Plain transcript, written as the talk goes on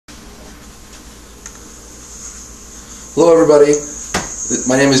Hello everybody,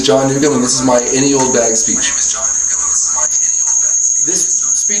 my name is John Newcomb and this is my Any Old Bag speech. This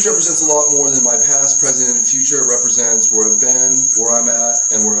speech represents a lot more than my past, present, and future. It represents where I've been, where I'm at,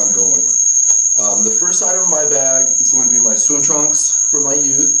 and where I'm going. The first item in my bag is going to be my swim trunks from my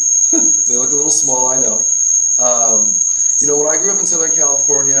youth. They look a little small, I know. You know, when I grew up in Southern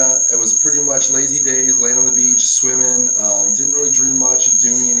California, it was pretty much lazy days, laying on the beach, swimming. Didn't really dream much of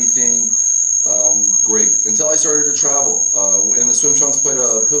doing anything great until I started to travel. And the swim trunks played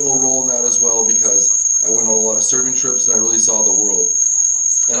a pivotal role in that as well, because I went on a lot of surfing trips and I really saw the world.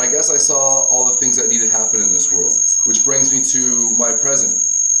 And I guess I saw all the things that need to happen in this world, which brings me to my present.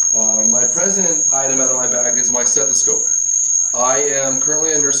 My present item out of my bag is my stethoscope. I am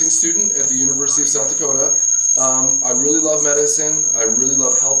currently a nursing student at the University of South Dakota. I really love medicine. I really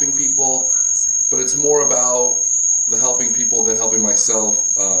love helping people, but it's more about the helping people than helping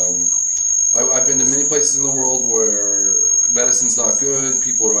myself. I've been to many places in the world where medicine's not good,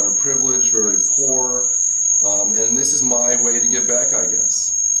 people are underprivileged, very poor, and this is my way to give back, I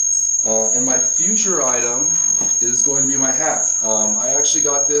guess. And my future item is going to be my hat. I actually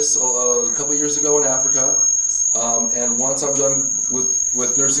got this a couple years ago in Africa, and once I'm done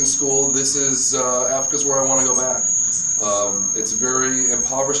with nursing school, this is Africa's where I want to go back. It's a very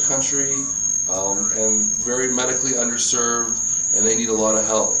impoverished country and very medically underserved, and they need a lot of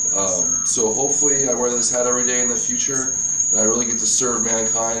help. So hopefully I wear this hat every day in the future, and I really get to serve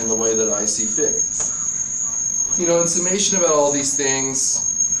mankind in the way that I see fit. You know, in summation about all these things,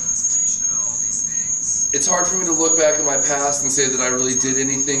 it's hard for me to look back at my past and say that I really did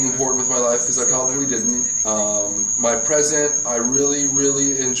anything important with my life, because I probably didn't. My present, I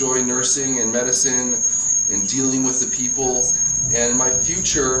really enjoy nursing and medicine and dealing with the people. And in my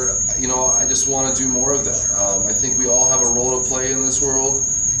future, you know, I just want to do more of that. I think we all have a role to play in this world,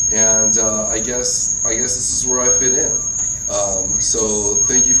 and I guess this is where I fit in. So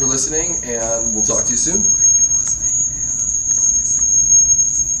thank you for listening, and we'll talk to you soon.